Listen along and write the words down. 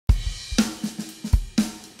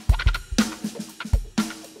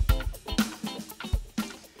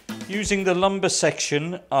Using the lumbar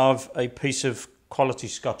section of a piece of quality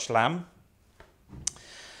Scotch lamb.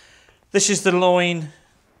 This is the loin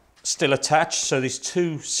still attached, so there's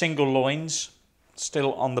two single loins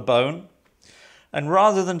still on the bone. And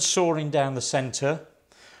rather than sawing down the centre,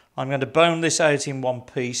 I'm going to bone this out in one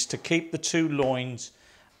piece to keep the two loins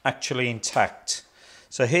actually intact.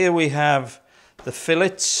 So here we have the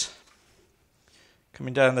fillets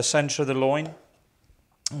coming down the centre of the loin.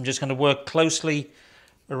 I'm just going to work closely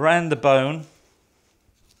around the bone,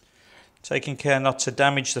 taking care not to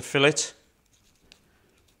damage the fillet.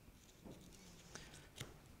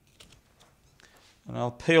 And I'll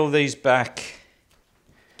peel these back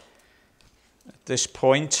at this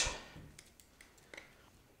point.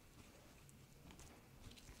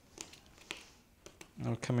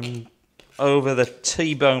 I'm coming over the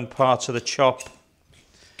T-bone part of the chop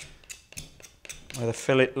where the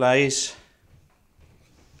fillet lays.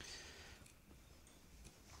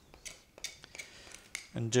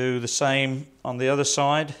 And do the same on the other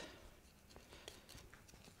side.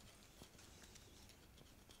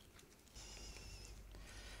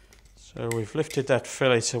 So we've lifted that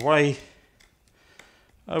fillet away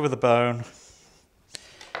over the bone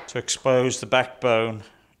to expose the backbone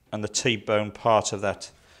and the T-bone part of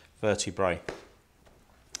that vertebrae.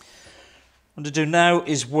 What I'm going to do now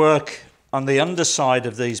is work on the underside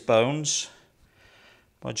of these bones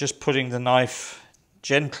by just putting the knife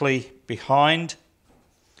gently behind.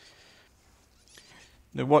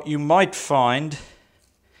 Now, what you might find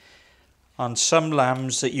on some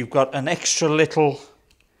lambs that you've got an extra little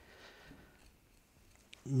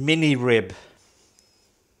mini rib.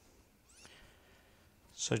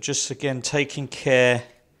 So just again taking care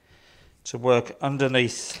to work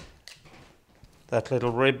underneath that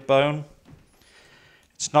little rib bone.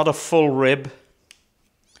 It's not a full rib,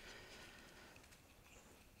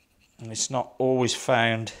 and it's not always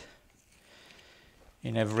found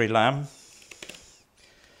in every lamb.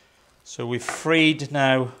 So we've freed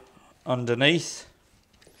now underneath,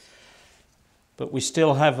 but we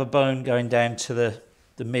still have a bone going down to the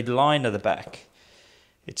midline of the back.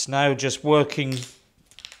 It's now just working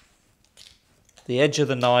the edge of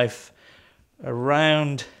the knife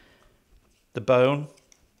around the bone,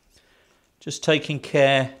 just taking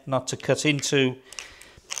care not to cut into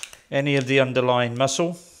any of the underlying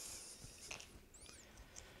muscle,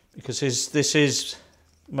 because this is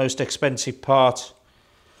the most expensive part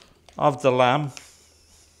of the lamb.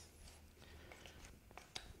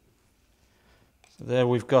 So there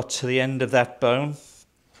we've got to the end of that bone.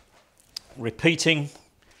 Repeating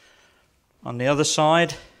on the other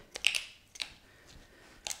side.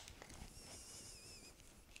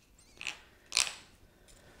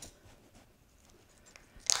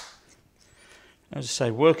 As I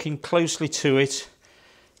say, working closely to it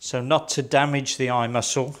so not to damage the eye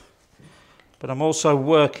muscle, but I'm also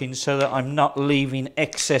working so that I'm not leaving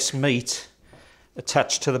excess meat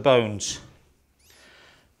attached to the bones.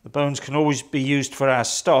 The bones can always be used for our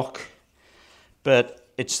stock, but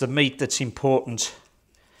it's the meat that's important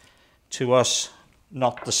to us,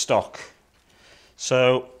 not the stock.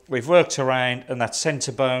 So we've worked around, and that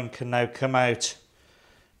centre bone can now come out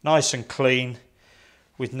nice and clean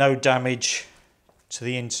with no damage to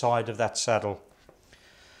the inside of that saddle.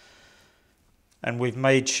 And we've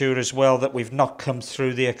made sure as well that we've not come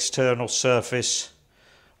through the external surface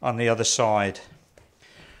on the other side.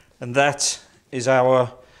 And that is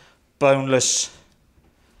our boneless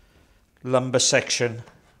lumbar section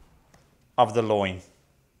of the loin.